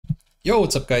Yo,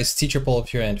 what's up guys? Teacher Paul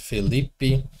here and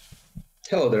Felipe.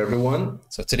 Hello there, everyone.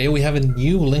 So today we have a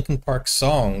new Linkin Park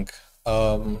song,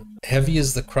 Heavy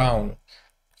is the Crown.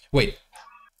 Wait,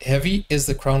 Heavy is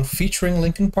the Crown featuring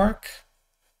Linkin Park?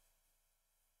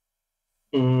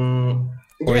 Or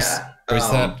Yeah. is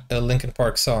that a Linkin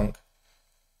Park song?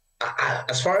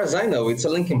 As far as I know, it's a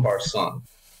Linkin Park song.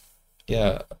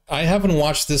 Yeah, I haven't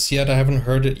watched this yet, I haven't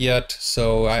heard it yet,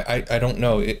 so I don't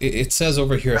know. It says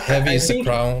over here, Heavy is the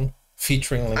Crown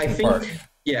featuring Linkin Park.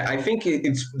 Yeah, I think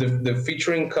it's the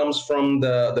featuring comes from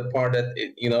the part that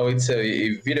it's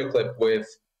a video clip with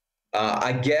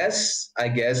I guess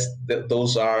that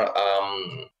those are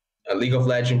League of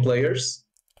Legends players.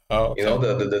 Oh, okay. You know,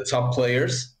 the top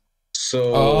players.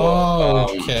 So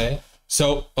okay.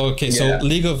 So yeah.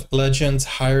 League of Legends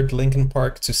hired Linkin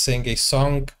Park to sing a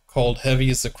song called Heavy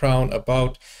is the Crown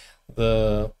about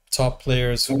the top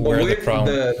players who wear the crown.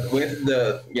 With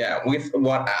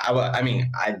what I mean,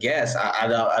 I guess I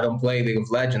don't play League of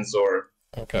Legends or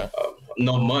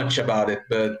know much about it,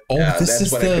 but that's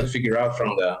what I could figure out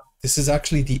from the. This is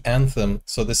actually the Anthem.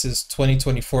 So this is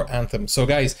 2024 Anthem. So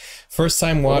guys, first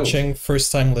time watching,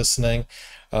 first time listening.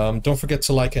 Don't forget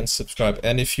to like and subscribe.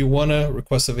 And if you want to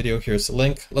request a video, here's the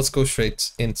link. Let's go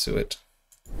straight into it.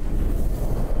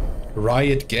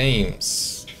 Riot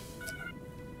Games.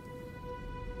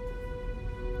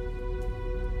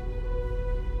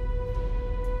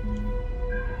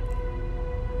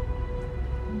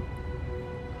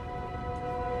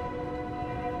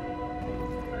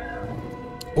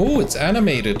 Oh, it's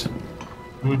animated.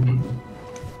 Mm-hmm.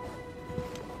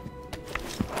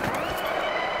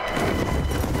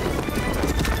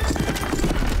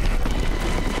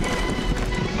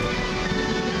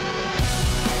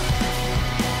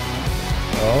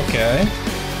 Okay.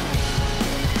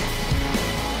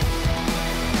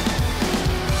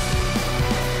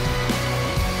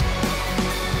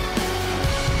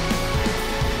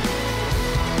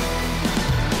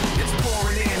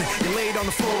 On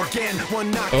the floor again,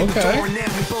 one knock at the door and then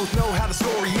we both know how the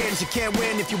story ends. You can't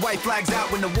win if your white flag's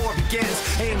out when the war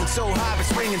begins. Aiming so high but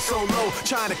springing so low,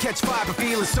 trying to catch fire but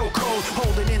feeling so cold.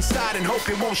 Holding inside and hope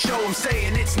it won't show. I'm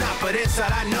saying it's not, but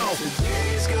inside I know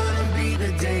today's gonna be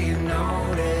the day you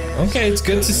know this. Okay, it's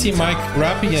good to see Mike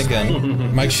rapping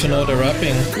again. Mike Shinoda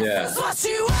rapping. Yeah.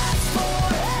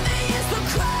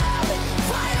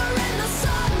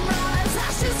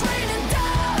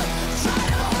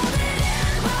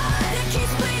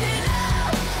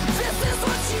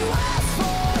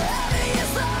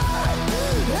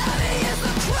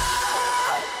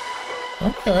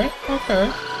 Okay.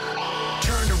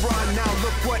 Turn to run, now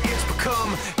look what it's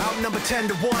become. Outnumber 10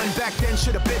 to 1. Back then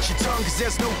should have bit your tongue, cause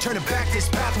there's no turning back. This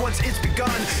path once it's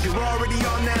begun, you're already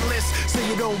on that list. Say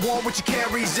you don't want what you can't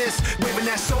resist. Waving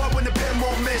that sword when the pen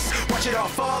won't miss. Watch it all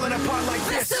falling apart like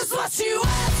this. This is what you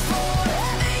asked for.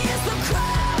 Heavy is the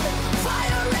crowd.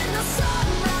 Fire in the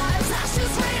sunrise.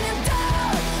 Ashes raining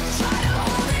down. Try to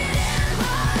hold it in,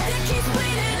 but it keeps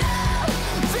bleeding out.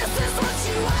 This is what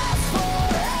you asked for.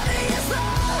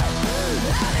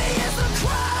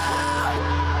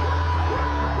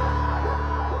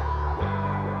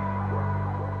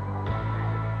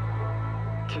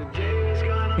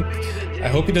 I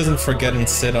hope he doesn't forget and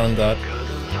sit on that.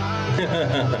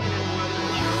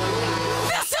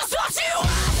 This is what you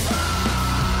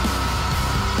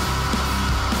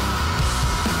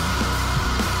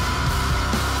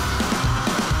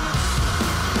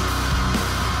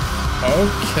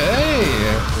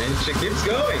Okay. And she keeps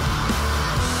going.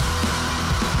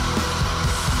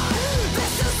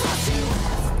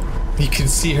 You can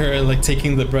see her like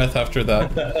taking the breath after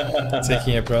that.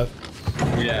 Taking a breath.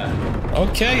 Yeah.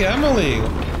 Okay, Emily.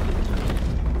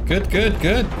 Good.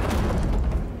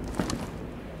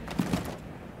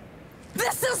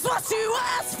 This is what you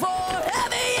asked for.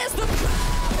 Heavy is the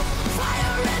crowd.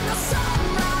 Fire in the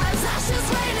sunrise.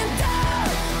 Ashes raining down.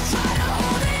 Try to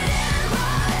hold it in,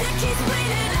 but it keeps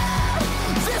bleeding out.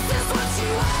 This is what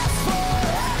you asked for.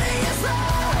 Heavy is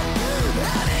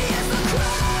the crowd.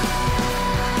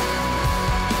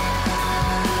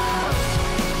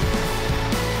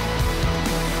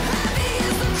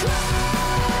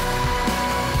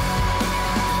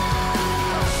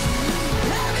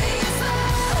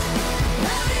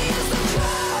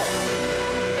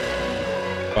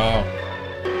 Wow.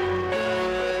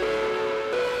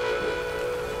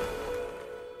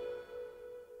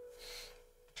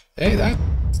 Hey,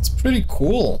 that's pretty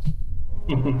cool.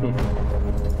 It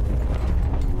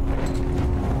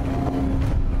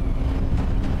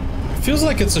feels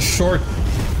like it's a short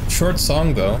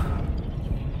song though.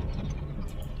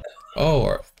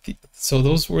 Oh, so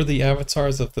those were the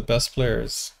avatars of the best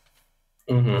players.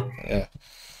 Yeah.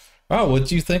 Oh, what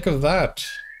do you think of that?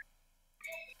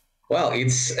 Well,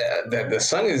 it's the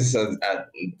song is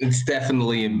it's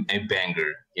definitely a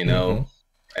banger, you Mm-hmm. know.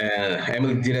 And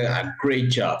Emily did a great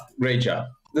job. Great job.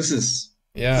 Yeah, This I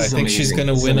is think she's amazing.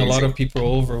 gonna This is win a lot amazing. of people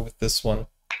over with this one.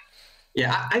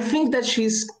 Yeah, I think that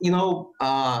she's,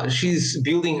 she's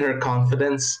building her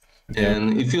confidence, Yeah.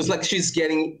 and it feels like she's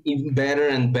getting even better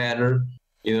and better.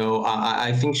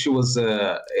 I think she was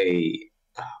a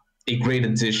great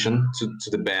addition to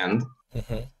the band.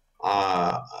 Mm-hmm.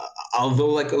 Uh, Although,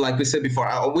 like we said before,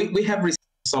 we have received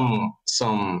some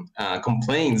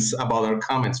complaints about our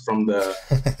comments from the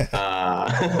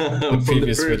The from the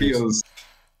previous videos.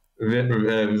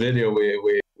 previous video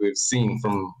we've seen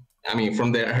from, I mean,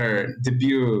 from her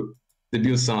debut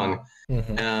song.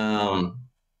 Mm-hmm.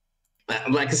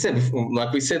 Like I said before,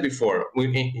 like we said before,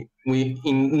 we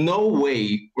in no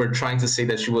way were trying to say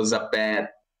that she was a bad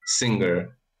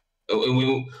singer.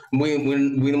 We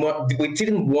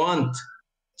didn't want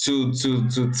to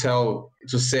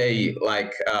say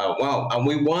like, well,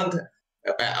 we want,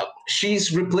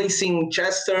 she's replacing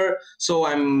Chester, so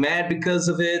I'm mad because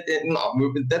of it.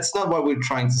 No, that's not what we're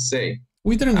trying to say.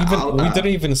 We didn't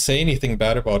even say anything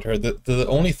bad about her. The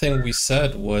only thing we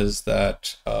said was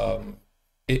that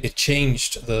it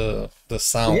changed the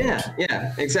sound.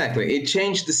 Yeah, exactly. It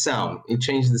changed the sound.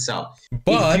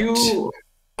 But If you,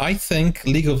 I think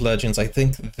League of Legends, I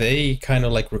think they kind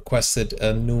of like requested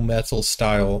a new metal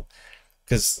style,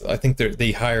 because I think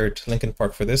they hired Linkin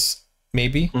Park for this,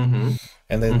 maybe. And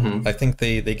then I think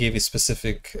they gave you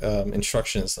specific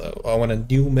instructions. I want a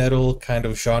new metal kind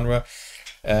of genre,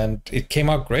 and it came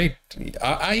out great.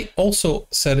 I also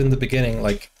said in the beginning,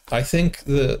 like, I think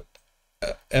the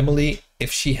Emily,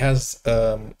 if she has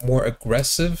a more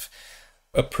aggressive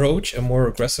approach,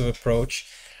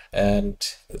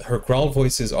 and her growl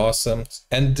voice is awesome,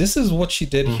 and this is what she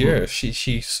did here.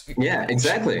 Yeah,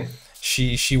 exactly.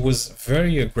 She was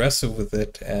very aggressive with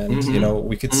it, and you know,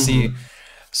 we could see.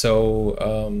 So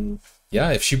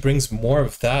yeah, if she brings more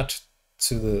of that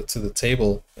to the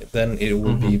table, then it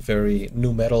will be very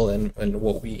new metal and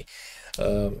what we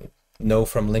know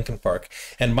from Linkin Park.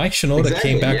 And Mike Shinoda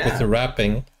came back with the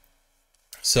rapping,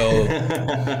 so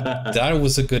that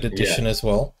was a good addition as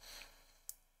well.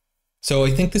 So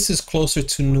I think this is closer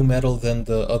to new metal than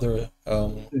the other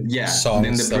songs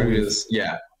than the previous.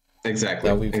 Yeah, exactly.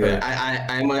 That we've heard.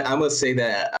 I must say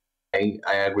that I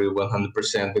agree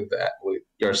 100% with that, with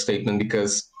your statement,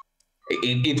 because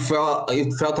it felt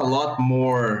a lot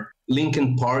more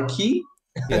Linkin Parky,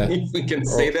 if we can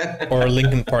say that, or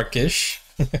Linkin Parkish.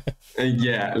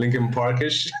 Yeah, Linkin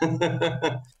Parkish.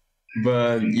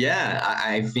 But yeah,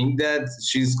 I think that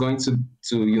she's going to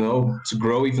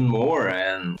grow even more,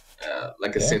 and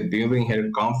like I said, building her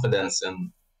confidence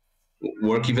and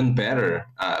work even better.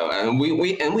 And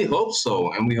we hope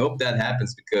so, and we hope that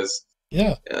happens, because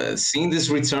seeing this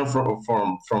return from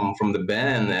the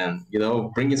band, and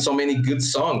bringing so many good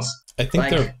songs. I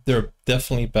think they're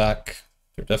definitely back.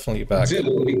 They're definitely back.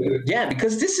 Dude, yeah,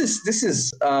 because this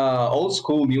is old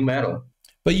school new metal.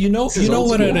 But you know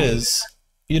what it is.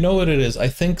 You know what it is. I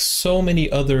think so many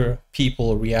other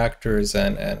people, reactors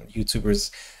and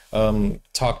YouTubers,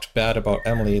 talked bad about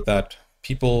Emily, that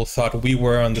people thought we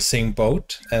were on the same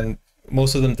boat, and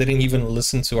most of them didn't even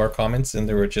listen to our comments, and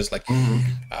they were just like,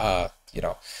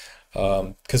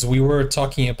 because we were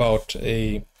talking about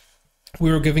we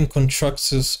were giving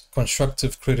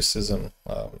constructive criticism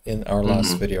in our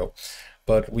last video,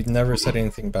 but we never said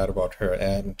anything bad about her.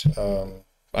 And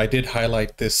I did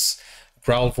highlight this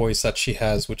growl voice that she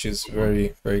has, which is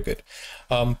very, very good.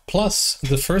 Plus,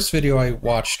 the first video I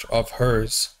watched of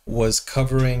hers was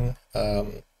covering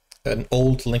an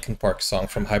old Linkin Park song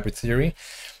from Hybrid Theory,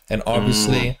 and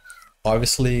obviously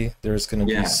there's going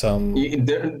to be some. You'll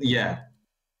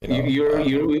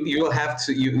have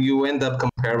to you end up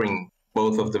comparing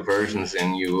both of the versions,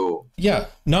 and you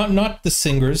not the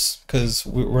singers, because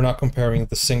we're not comparing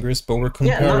the singers, but we're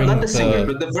comparing not the singer,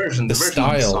 but the version, the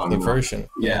style, song, the version.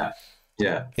 Yeah.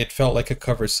 It felt like a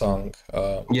cover song.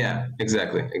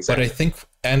 Exactly. But I think,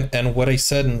 and what I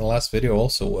said in the last video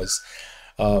also was,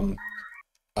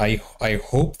 I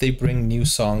hope they bring new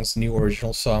songs, new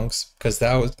original songs, because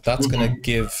that's gonna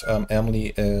give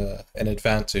Emily an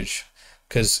advantage,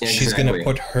 because she's gonna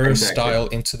put her style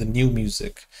into the new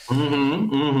music.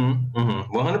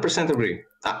 100% agree.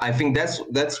 I think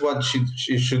that's what she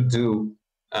should do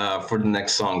for the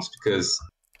next songs, because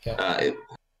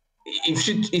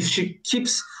if she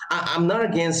keeps, I'm not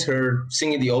against her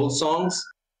singing the old songs,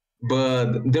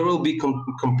 but there will be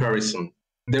comparison.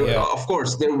 Of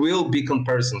course, there will be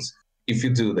comparisons if you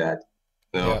do that.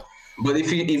 But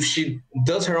if she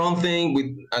does her own thing with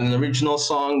an original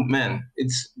song, man,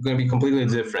 it's going to be completely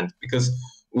different, because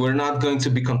we're not going to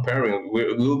be comparing.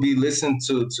 We'll be listening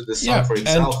to the song for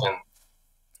itself.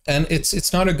 And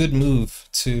it's not a good move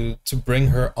to bring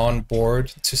her on board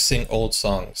to sing old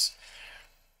songs.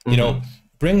 You know,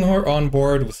 bring her on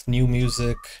board with new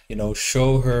music, you know,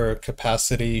 show her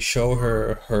capacity, show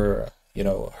her you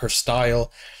know, her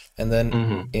style, and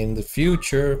then in the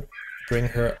future bring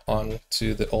her on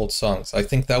to the old songs. I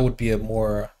think that would be a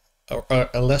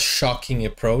less shocking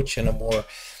approach and a more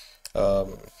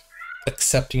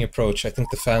accepting approach. I think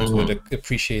the fans would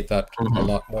appreciate that a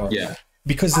lot more. Yeah.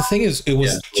 Because the thing is, it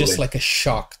was just like a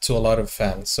shock to a lot of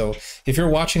fans. So if you're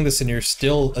watching this and you're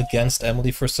still against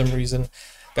Emily for some reason,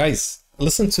 guys,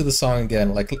 listen to the song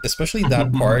again. Like, especially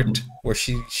that part where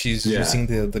she's using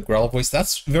the growl voice.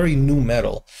 That's very new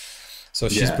metal. So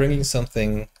she's bringing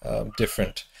something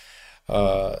different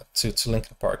to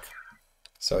Linkin Park.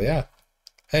 So yeah,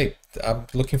 hey, I'm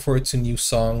looking forward to new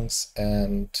songs,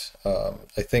 and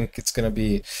I think it's gonna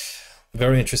be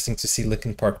very interesting to see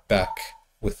Linkin Park back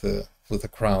with a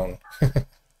crown,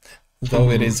 though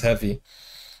it is heavy.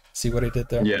 See what I did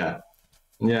there?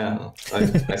 Yeah,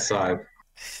 I saw it.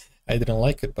 I didn't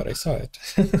like it, but I saw it.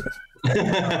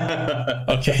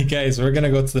 Okay, guys, we're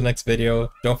gonna go to the next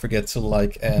video. Don't forget to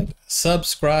like and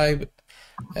subscribe,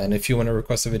 and if you want to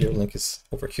request a video, link is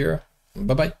over here.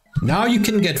 Bye-bye. Now you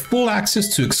can get full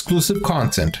access to exclusive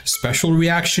content, special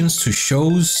reactions to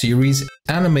shows, series,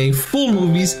 anime, full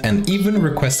movies, and even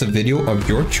request a video of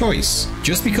your choice.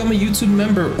 Just become a YouTube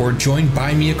member or join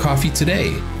Buy Me a Coffee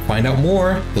today. Find out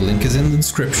more, the link is in the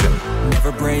description.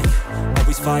 Never break,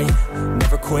 always fight,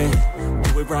 never quit,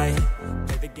 do it right.